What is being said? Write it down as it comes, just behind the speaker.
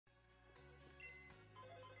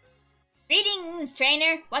Greetings,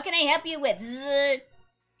 trainer. What can I help you with? Zzz.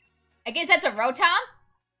 I guess that's a Rotom?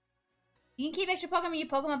 You can keep extra Pokemon in your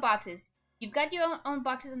Pokemon boxes. You've got your own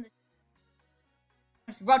boxes on the...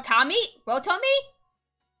 Rotami? Rotomi?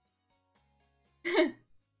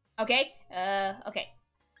 Okay. Okay.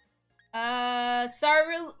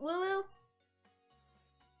 Sarwulu?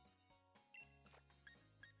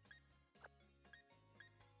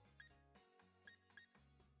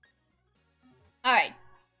 Alright.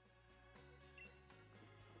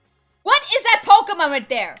 What is that Pokemon right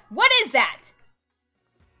there? What is that?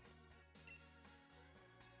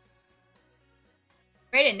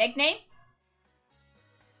 Great, a nickname?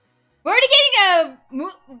 We're already getting a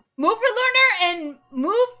mover learner and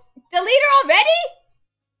move deleter already?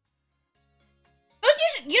 You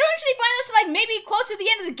don't usually find those like maybe close to the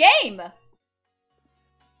end of the game.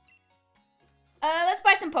 Let's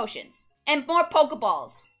buy some potions and more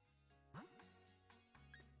Pokeballs.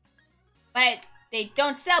 But they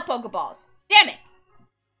don't sell Pokeballs. Damn it!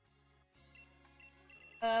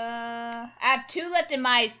 I have 2 left in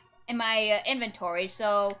my inventory,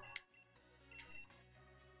 so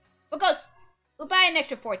we'll buy an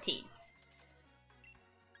extra 14.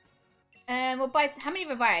 And we'll buy how many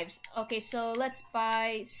revives? Okay, so let's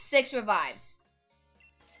buy 6 revives.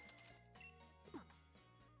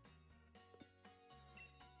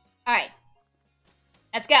 All right,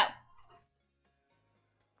 let's go.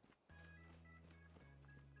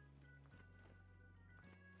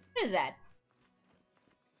 What is that?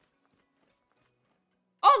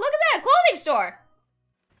 Oh, look at that! A clothing store!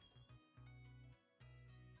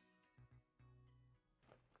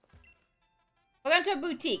 Welcome to a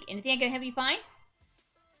boutique. Anything I can help you find?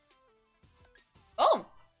 Oh!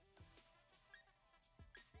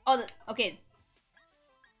 Oh, okay.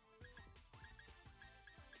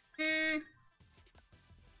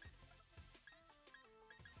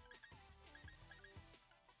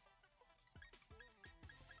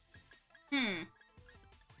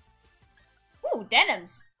 Ooh,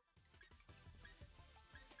 denims.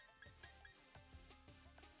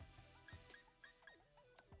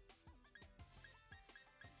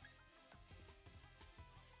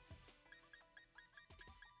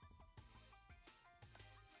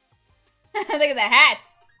 Look at the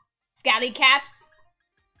hats. Scally caps.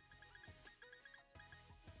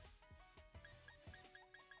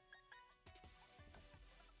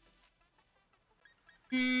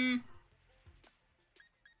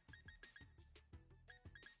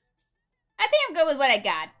 I think I'm good with what I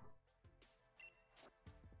got.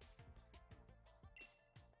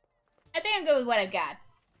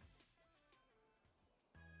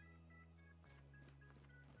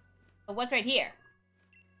 But what's right here?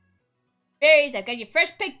 Berries, I've got your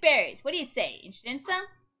fresh picked berries. What do you say? Interested in some?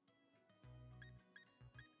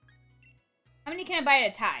 How many can I buy at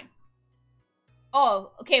a time?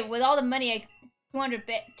 Oh, okay, with all the money,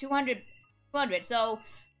 200, so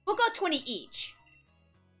we'll go 20 each.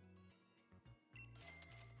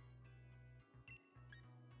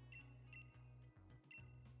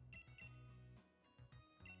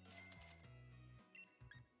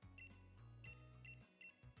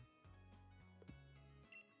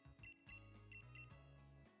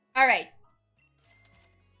 Alright.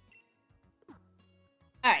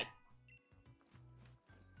 Alright.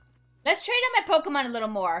 Let's trade on my Pokemon a little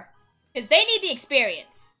more. Because they need the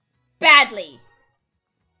experience. Badly.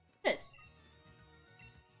 What's this?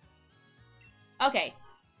 Okay.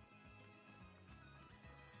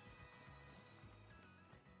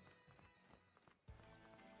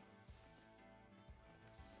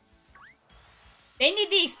 They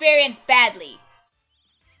need the experience badly.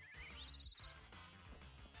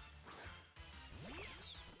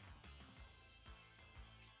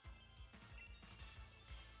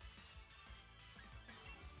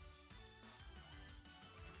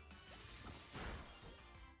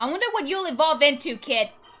 I wonder what you'll evolve into, kid.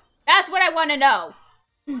 That's what I want to know.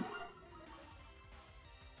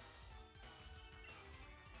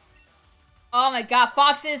 Oh my god,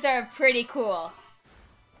 foxes are pretty cool.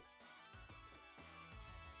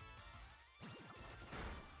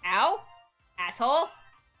 Ow. Asshole.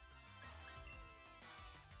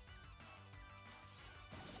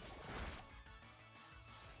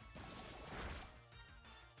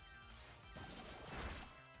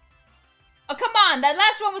 Oh, come on! That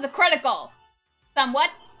last one was a critical! Somewhat.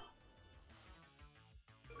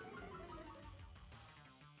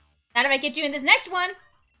 Not if I get you in this next one!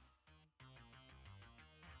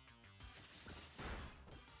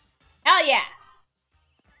 Hell yeah!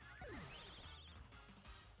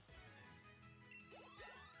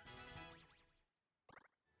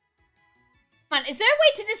 Come on, is there a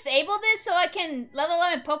way to disable this so I can level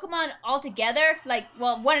up my Pokemon all together? Like,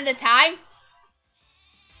 well, one at a time?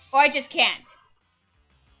 Or I just can't?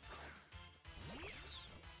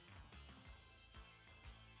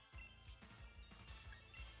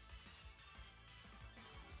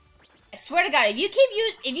 I swear to God,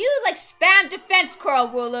 if you like spam defense curl,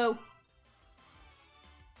 Wooloo.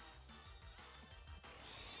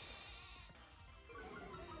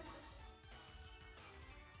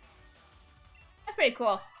 That's pretty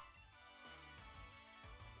cool.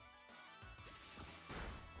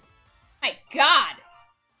 My God.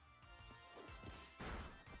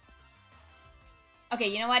 Okay,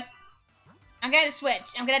 you know what? I'm gonna have to switch.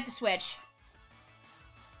 I'm gonna have to switch.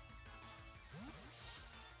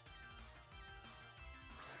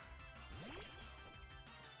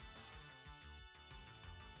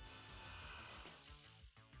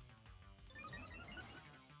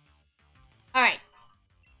 Alright.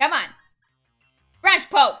 Come on. Branch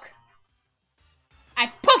poke.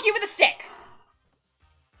 I poke you with a stick.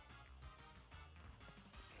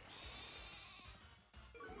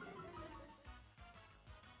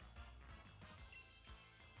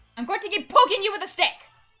 I'm going to keep poking you with a stick.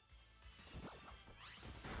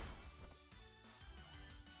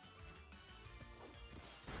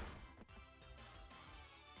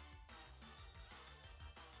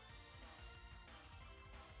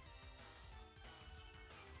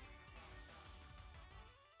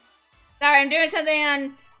 Sorry, I'm doing something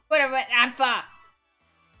on Twitter, but I'm far.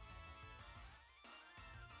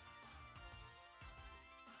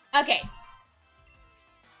 Okay.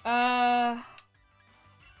 Taunt?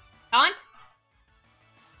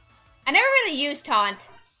 I never really used taunt.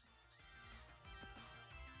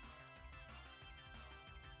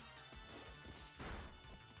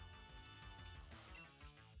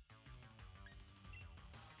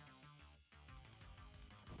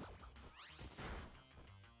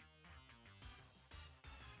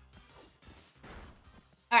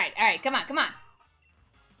 Alright, come on, come on.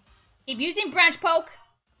 Keep using branch poke.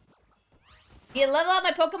 Need to level up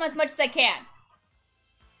my Pokemon as much as I can.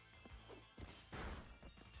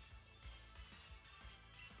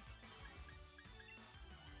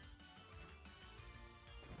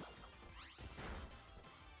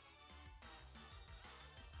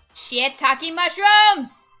 Shit, talking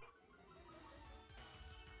mushrooms!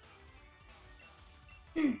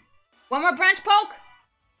 One more branch poke?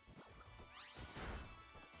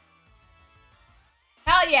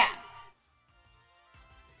 Hell yeah!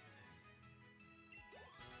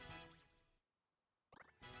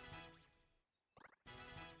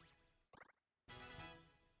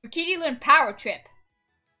 Rikiki learned Power Trip.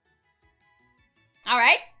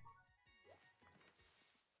 Alright.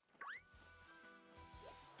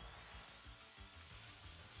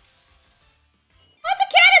 What's a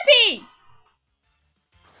Caterpie?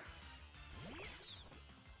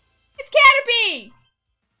 It's Caterpie!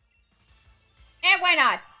 And why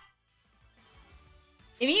not?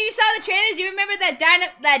 If you saw the trailers, you remember that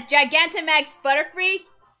Gigantamax Butterfree?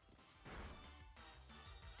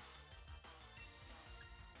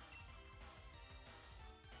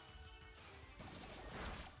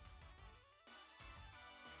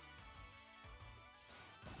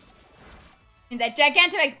 And that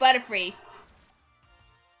Gigantamax Butterfree.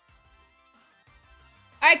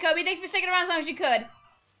 Alright, Kobe, thanks for sticking around as long as you could.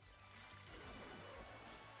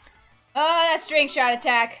 Oh, that string shot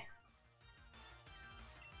attack.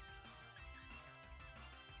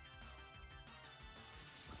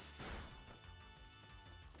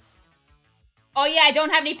 Oh yeah, I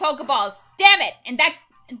don't have any Pokeballs. Damn it! And that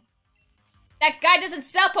guy doesn't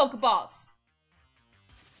sell Pokeballs.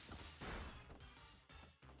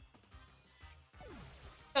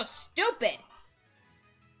 So stupid.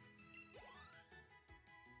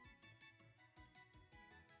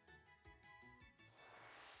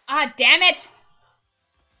 Ah, damn it!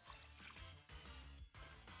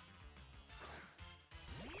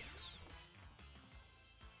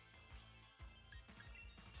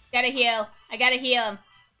 Gotta heal. I gotta heal him.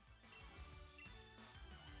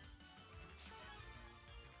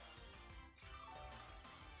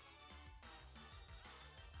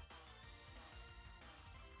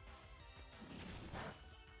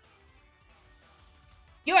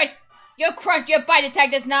 Your crunch, your bite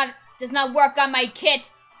attack does not work on my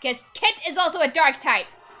Kit, because Kit is also a dark type.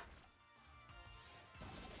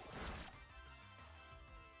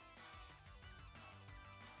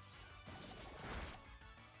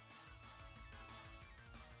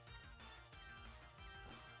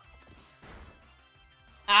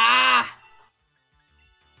 Ah!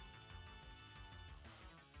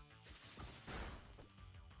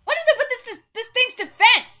 What is it with this thing's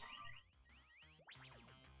defense?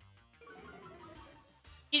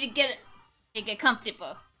 You need to get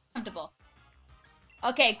comfortable.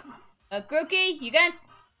 Okay, Grookey, you gonna...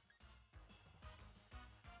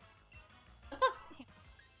 The fuck's...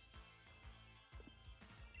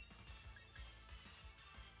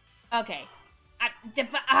 Okay.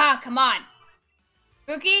 Come on.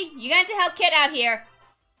 Grookey, you got to help Kit out here.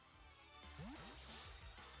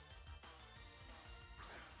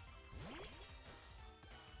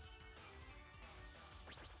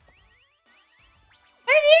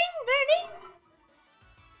 Birdie.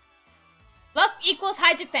 Buff equals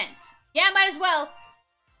high defense. Yeah, might as well.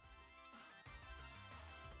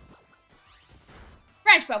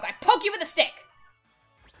 Branch poke, I poke you with a stick.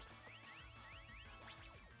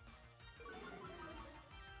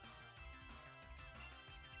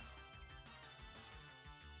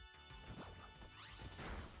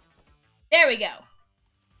 There we go.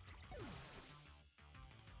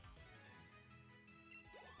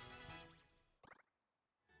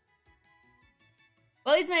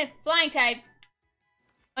 Well, he's my flying type.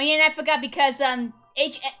 Oh yeah, and I forgot because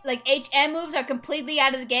HM moves are completely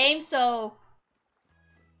out of the game, so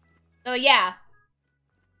yeah.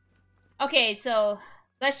 Okay, so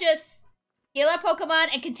let's just heal our Pokemon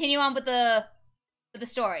and continue on with the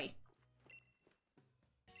story.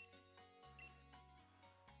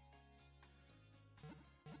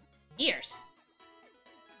 Ears.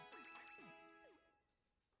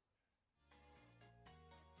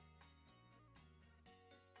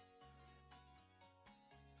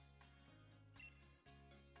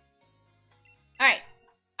 Alright.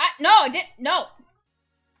 No, I didn't. No.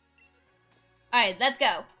 Alright, let's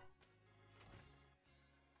go.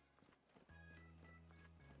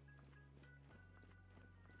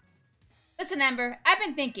 Listen, Amber, I've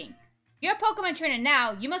been thinking. You're a Pokemon trainer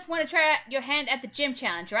now. You must want to try your hand at the gym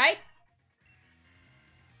challenge, right?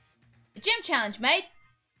 The gym challenge, mate.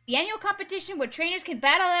 The annual competition where trainers can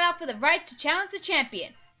battle it out for the right to challenge the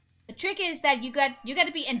champion. The trick is that you got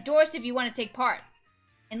to be endorsed if you want to take part.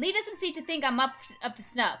 And Lee doesn't seem to think I'm up to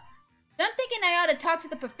snuff. So I'm thinking I ought to talk to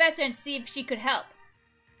the professor and see if she could help.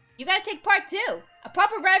 You gotta take part too. A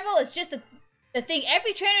proper rival is just the thing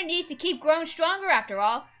every trainer needs to keep growing stronger after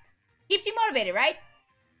all. Keeps you motivated, right?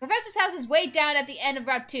 Professor's house is way down at the end of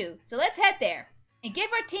Route 2, so let's head there. And give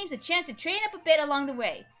our teams a chance to train up a bit along the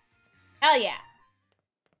way. Hell yeah.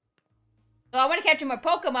 Well, I want to capture more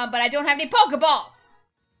Pokemon, but I don't have any Pokeballs!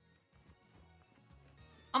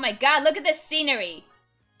 Oh my god, look at this scenery!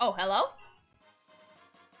 Oh, hello?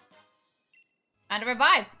 Time to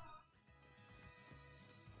revive.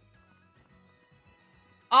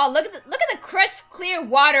 Oh, look at the crisp, clear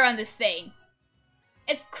water on this thing.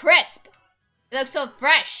 It's crisp. It looks so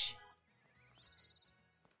fresh.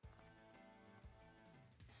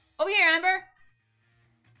 Over here, Amber.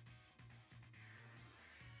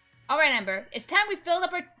 All right, Amber. It's time we filled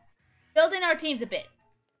in our teams a bit.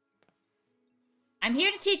 I'm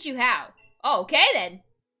here to teach you how. Oh, okay then.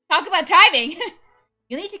 Talk about timing.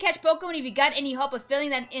 You'll need to catch Pokemon if you got any hope of filling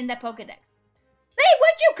that in that Pokedex. Lee,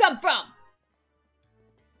 where'd you come from?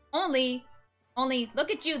 Only,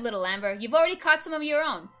 look at you, little Amber. You've already caught some of your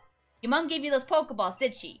own. Your mom gave you those Pokeballs,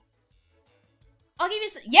 did she? I'll give you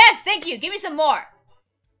some. Yes, thank you. Give me some more.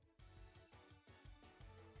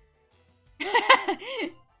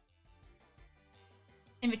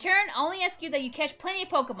 In return, I'll only ask you that you catch plenty of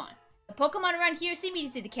Pokemon. The Pokemon around here seem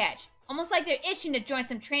easy to catch. Almost like they're itching to join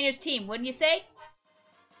some trainer's team, wouldn't you say?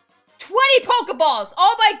 20 Pokeballs!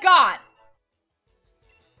 Oh my god!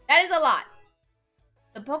 That is a lot.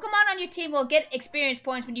 The Pokemon on your team will get experience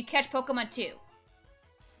points when you catch Pokemon too.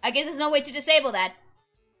 I guess there's no way to disable that.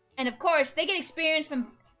 And of course, they get experience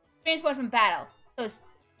points from battle. So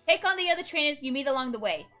take on the other trainers you meet along the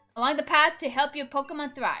way, along the path to help your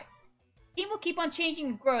Pokemon thrive. The team will keep on changing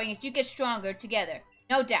and growing as you get stronger together,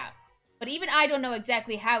 no doubt. But even I don't know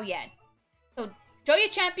exactly how yet. So show your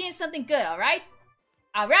champion something good, alright?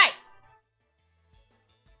 Alright!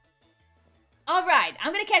 Alright,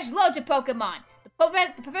 I'm gonna catch loads of Pokemon.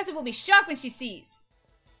 The professor will be shocked when she sees.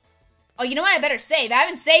 Oh, you know what? I better save. I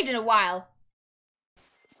haven't saved in a while.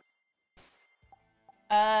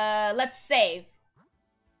 Let's save.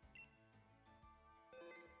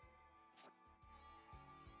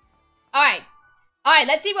 Alright. Alright,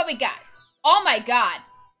 let's see what we got. Oh my god.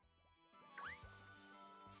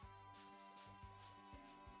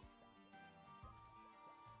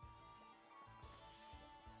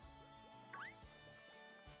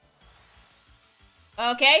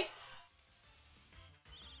 Okay.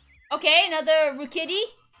 Okay, another Rukidi.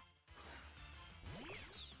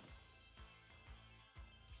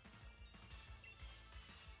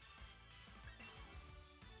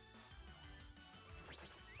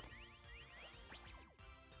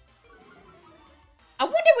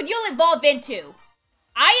 what you'll evolve into.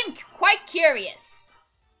 I am quite curious.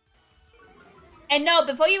 And no,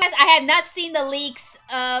 before you guys, I have not seen the leaks,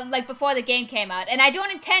 like, before the game came out. And I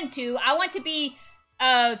don't intend to. I want to be,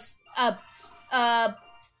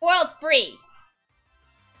 spoiled free.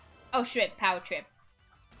 Oh, shit, power trip.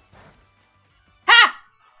 Ha!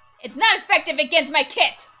 It's not effective against my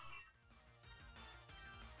kit!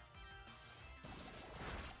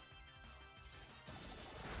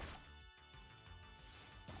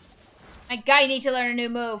 My God, you need to learn a new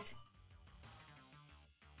move.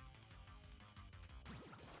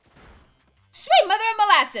 Sweet mother of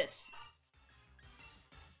molasses!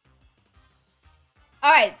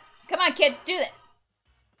 Alright, come on, kid, do this.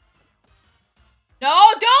 No,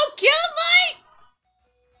 don't kill my...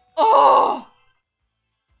 Oh!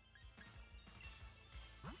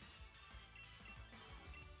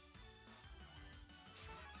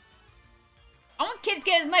 I want kids to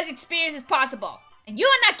get as much experience as possible. And you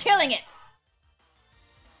are not killing it!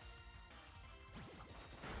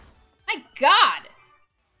 My God!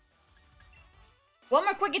 One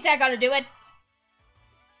more quick attack ought to do it.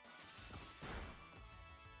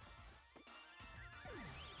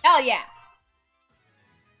 Hell yeah!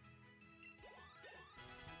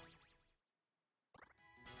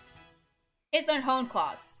 It learned Hone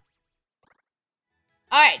Claws.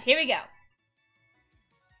 Alright, here we go.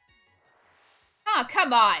 Oh,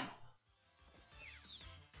 come on!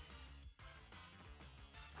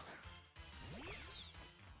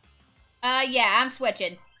 Yeah, I'm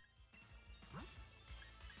switching.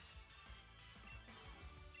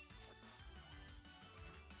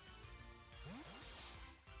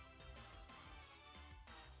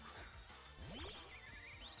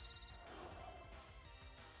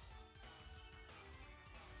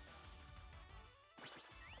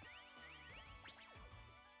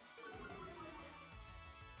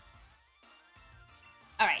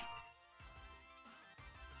 Alright.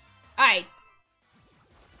 Alright.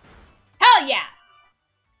 Hell yeah!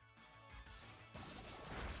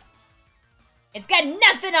 It's got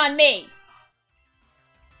nothing on me!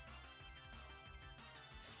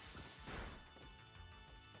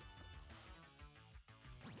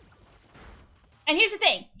 And here's the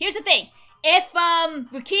thing. If,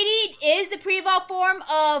 Rukidi is the pre-evolved form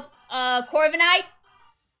of, Corviknight,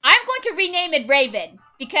 I'm going to rename it Raven.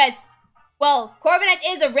 Because, well, Corviknight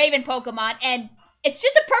is a Raven Pokemon, and it's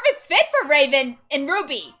just a perfect fit for Raven in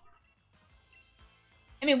Ruby.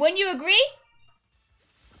 I mean, wouldn't you agree?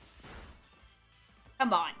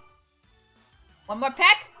 Come on. One more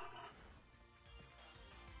peck?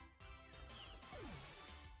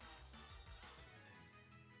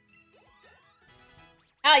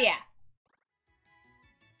 Hell yeah.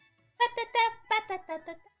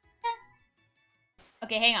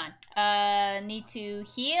 Okay, hang on. Need to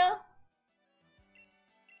heal.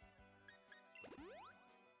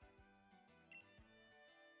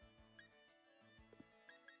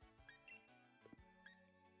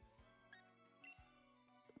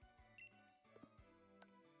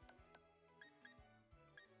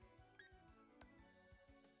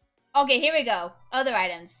 Okay, here we go. Other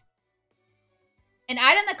items. An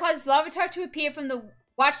item that causes Larvitar to appear from the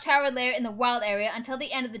Watchtower lair in the wild area until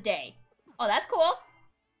the end of the day. Oh, that's cool.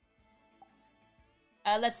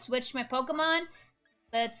 Let's switch my Pokemon.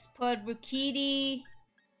 Let's put Rukidi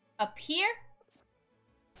up here.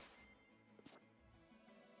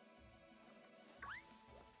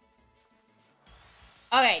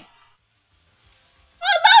 Okay.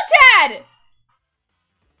 Oh, Lotad!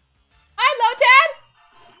 Hi, Lotad!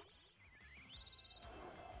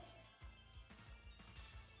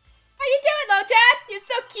 How you doing, Lotad? You're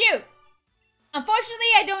so cute.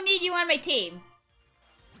 Unfortunately, I don't need you on my team.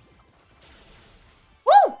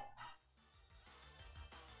 Woo!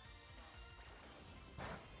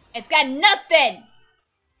 It's got nothing.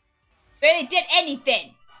 Barely did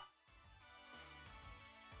anything.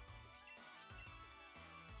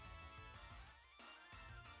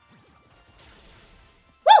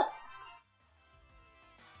 Woo!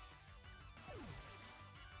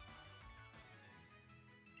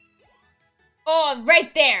 Oh,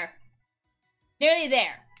 right there. Nearly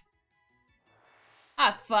there.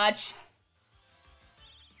 Ah, fudge.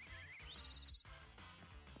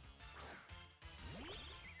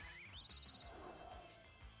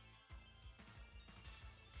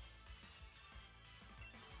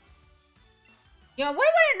 You know, what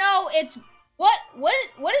I want to know is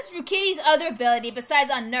what is Rukidi's other ability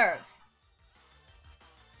besides Unnerve?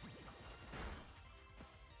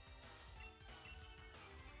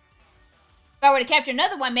 If I were to capture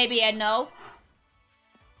another one, maybe I'd know.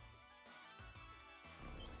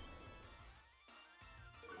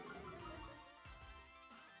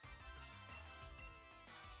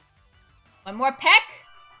 One more peck.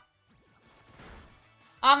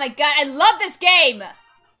 Oh my god, I love this game!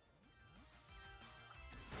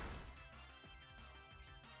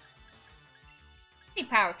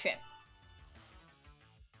 Power trip.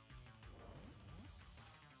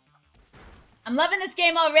 I'm loving this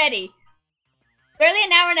game already. Barely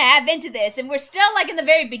an hour and a half into this, and we're still like in the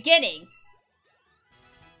very beginning.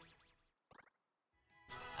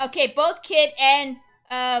 Okay, both Kid and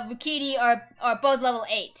Rikiti are both level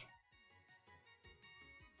 8.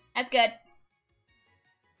 That's good.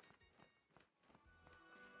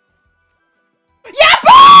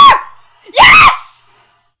 Yapper! Yes!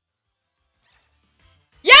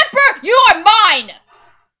 Yapper, you are mine!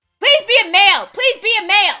 Please be a male! Please be a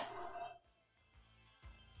male!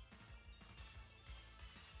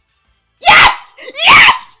 Yes!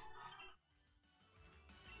 Yes!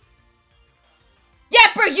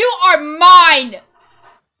 Yapper, you are mine!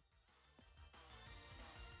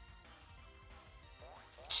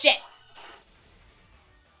 Shit.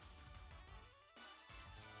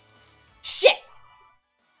 Shit.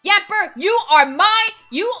 Yapper, you are mine!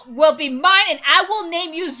 You will be mine, and I will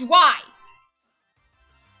name you Zwei.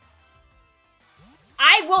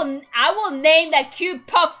 I will name that cute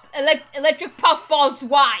puff electric puffball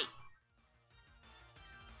Zwei.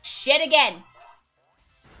 Shit again.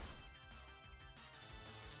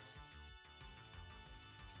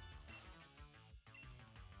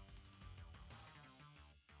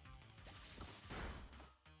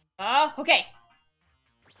 Okay.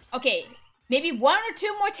 Okay, maybe 1 or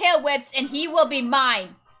 2 more tail whips and he will be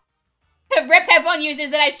mine. Rip headphone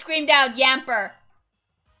users that I screamed out, Yamper.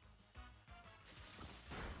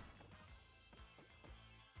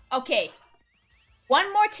 Okay.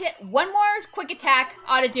 One more quick attack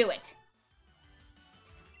ought to do it.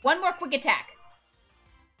 One more quick attack.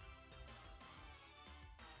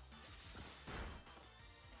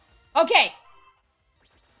 Okay.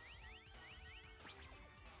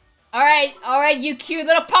 Alright, you cute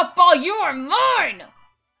little puffball, you are mine!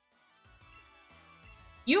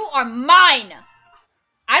 You are mine!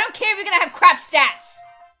 I don't care if you're gonna have crap stats.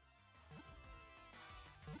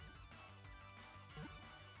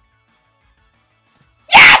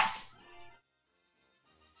 Yes!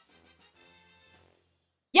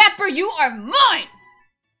 Yapper, you are mine!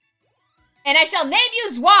 And I shall name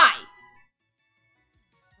you Zwei.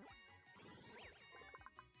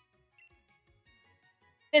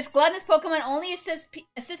 This gluttonous Pokemon only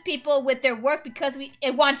assists people with their work because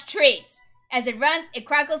it wants treats. As it runs, it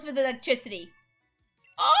crackles with electricity.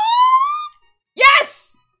 Oh!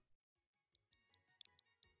 Yes!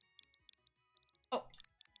 Oh.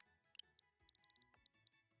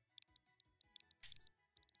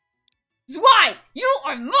 Zwei, you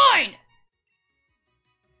are mine!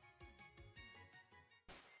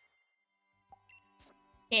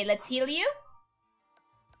 Okay, let's heal you.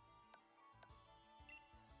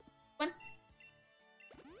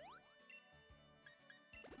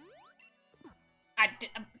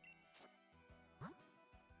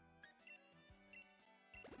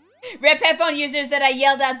 Rip headphone users that I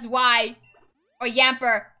yelled at Zwei or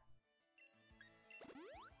Yamper.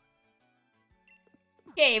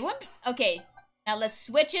 Okay, okay. Now let's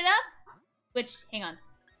switch it up. Hang on.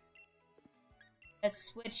 Let's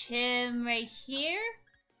switch him right here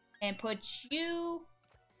and put you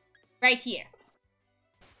right here.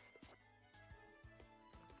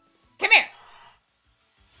 Come here.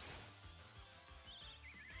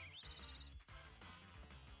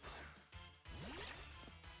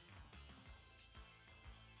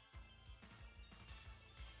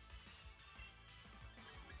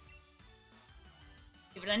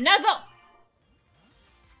 Give it a nuzzle!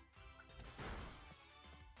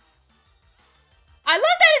 I love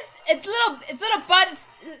that its little butt is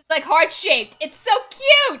like heart shaped. It's so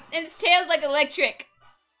cute, and its tail's like electric.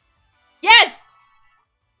 Yes.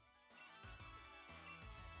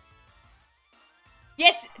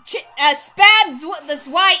 Yes. Spam the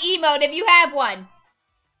Zwei emote if you have one.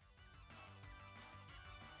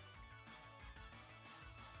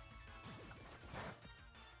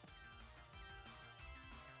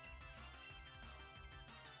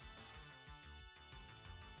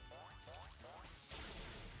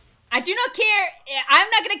 I do not care. I'm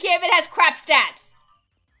not gonna care if it has crap stats.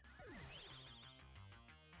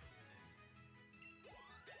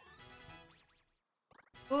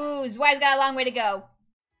 Ooh, Zwei's got a long way to go.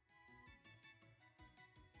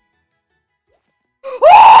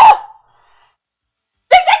 Oh!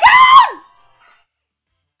 Things are gone!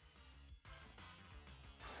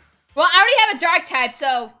 Well, I already have a dark type,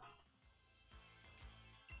 so...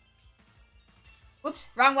 Oops,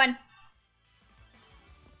 wrong one.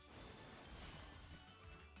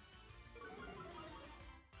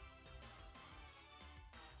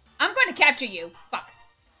 capture you. Fuck.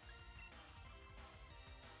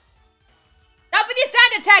 Stop with your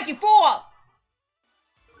sand attack, you fool!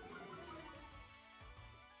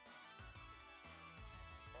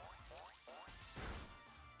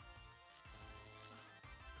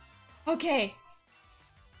 Okay.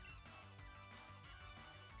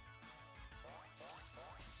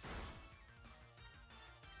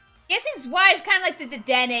 Guessing Y is kind of like the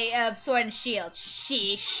Dene of Sword and Shield.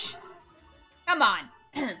 Sheesh. Come on.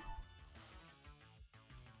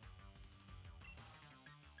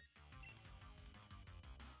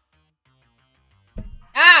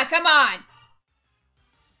 Ah, come on.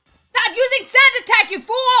 Stop using sand attack, you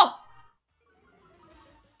fool!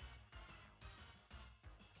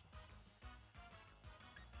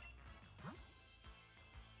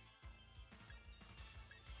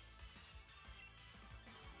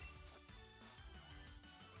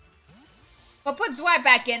 We'll put Zwei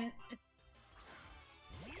back in.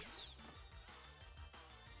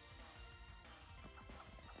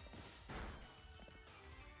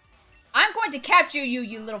 I'm going to capture you,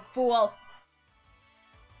 you little fool.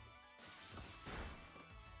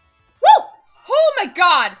 Woo! Oh my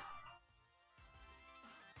god!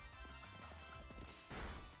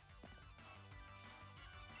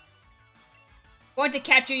 Going to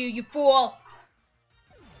capture you, you fool.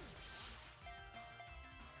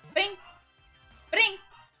 Bing. Bing!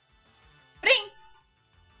 Bing!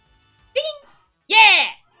 Ding! Yeah!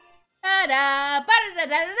 Da-da!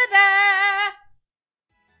 Ba-da-da-da-da-da!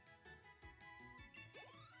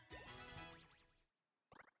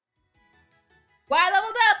 Y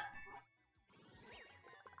leveled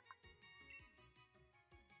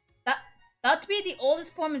up! Thought to be the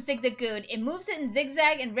oldest form of Zigzagoon, it moves it in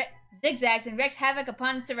zigzags and wreaks havoc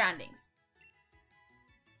upon its surroundings.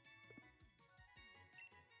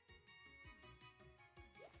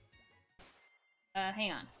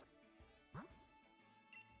 Hang on.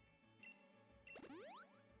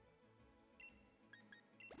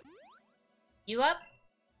 You up?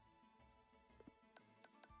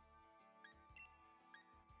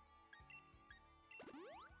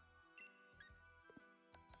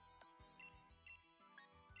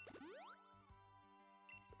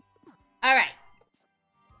 Alright.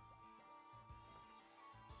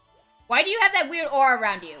 Why do you have that weird aura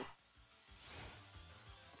around you?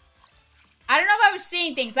 I don't know if I was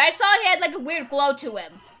seeing things, but I saw he had like a weird glow to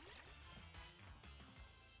him.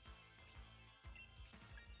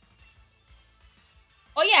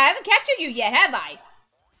 Oh yeah, I haven't captured you yet, have I?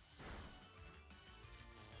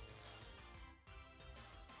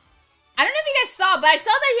 I don't know if you guys saw, but I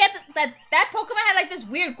saw that he had that Pokemon had like this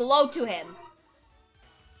weird glow to him.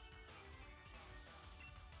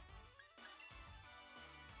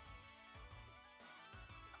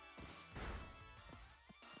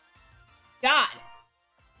 God.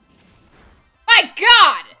 My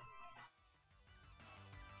God!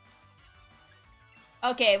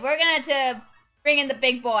 Okay, we're gonna have to bring in the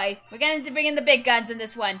big boy. We're gonna have to bring in the big guns in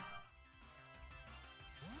this one.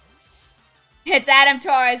 It's Adam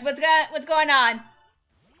Torres. What's going on?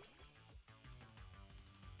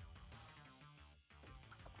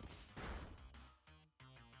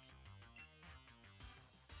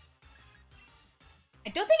 I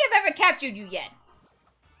don't think I've ever captured you yet.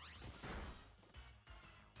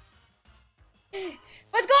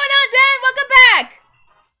 What's going on, Dan? Welcome back!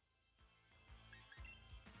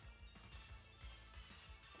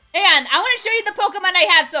 Hang on, I want to show you the Pokemon I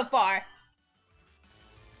have so far.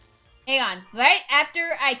 Hang on, right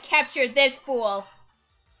after I capture this fool.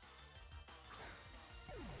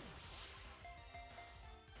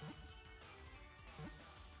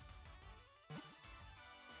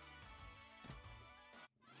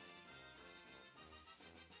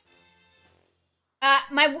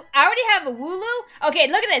 I already have a Wooloo. Okay,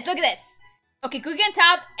 look at this, look at this. Okay, Cookie on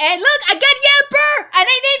top, and look, I got Yamper! And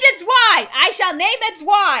I named it Zwei! I shall name it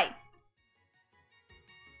Zwei!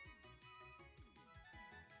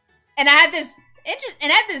 And I have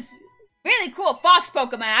this really cool fox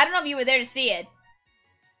Pokemon. I don't know if you were there to see it.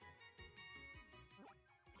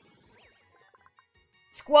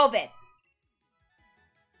 Squovit.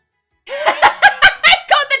 It's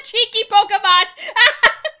called the cheeky Pokemon!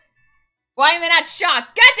 Why am I not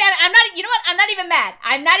shocked? God damn it, I'm not, you know what? I'm not even mad.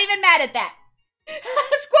 I'm not even mad at that.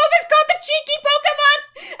 Squovit's called the cheeky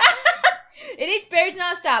Pokemon! It eats berries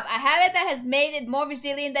non-stop, a habit that has made it more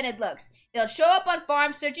resilient than it looks. They'll show up on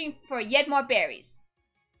farms searching for yet more berries.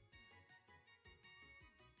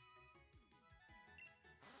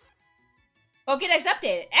 Pokédex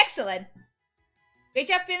updated. Excellent. Great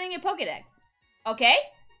job filling your Pokédex. Okay.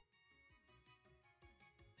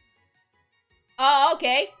 Oh,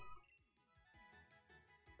 okay.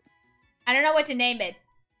 I don't know what to name it.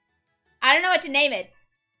 I don't know what to name it.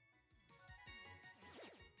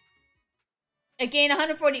 Again,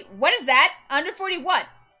 140. What is that? 140 what?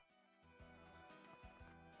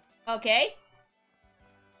 Okay.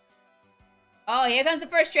 Oh, here comes the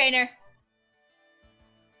first trainer.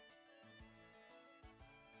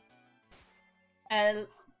 Hang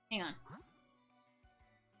on.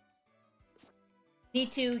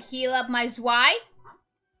 Need to heal up my Zwei.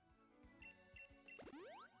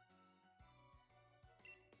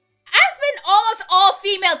 I've been almost all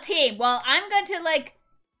female team. Well, I'm going to like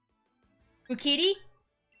Bukiti.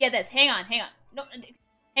 Get this. Hang on. No,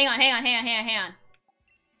 hang on.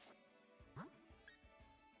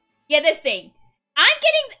 Yeah, this thing. I'm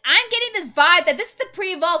getting this vibe that this is the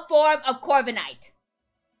pre-evolved form of Corviknight.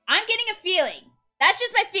 I'm getting a feeling. That's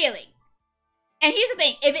just my feeling. And here's the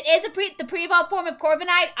thing. If it is the pre-evolved form of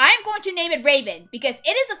Corviknight, I'm going to name it Raven. Because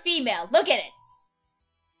it is a female. Look at it.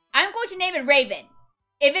 I'm going to name it Raven.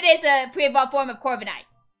 If it is a pre-evolved form of Corviknight.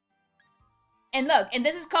 And look. And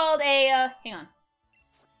this is called a... hang on.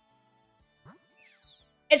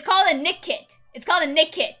 It's called a Nick Kit. It's called a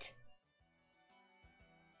Nick Kit.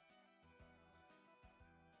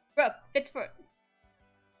 Bro, fits for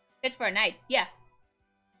a night. Yeah.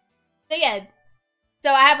 So yeah.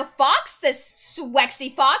 So I have a fox, this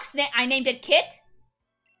Swexy fox. I named it Kit.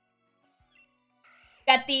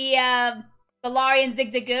 Got the Galarian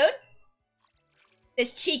Zigzagoon.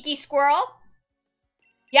 This cheeky squirrel.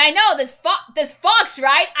 Yeah, I know, this fox,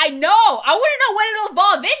 right? I know! I want to know what it'll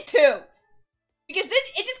evolve into! Because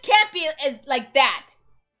it just can't be as like that.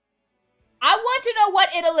 I want to know what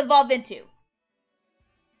it'll evolve into.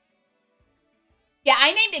 Yeah,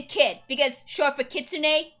 I named it Kid, because short for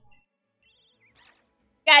Kitsune.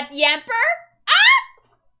 Got Yamper.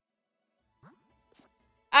 Ah!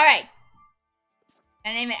 Alright.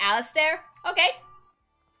 I name it Alistair? Okay.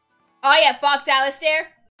 Oh yeah, Fox Alistair.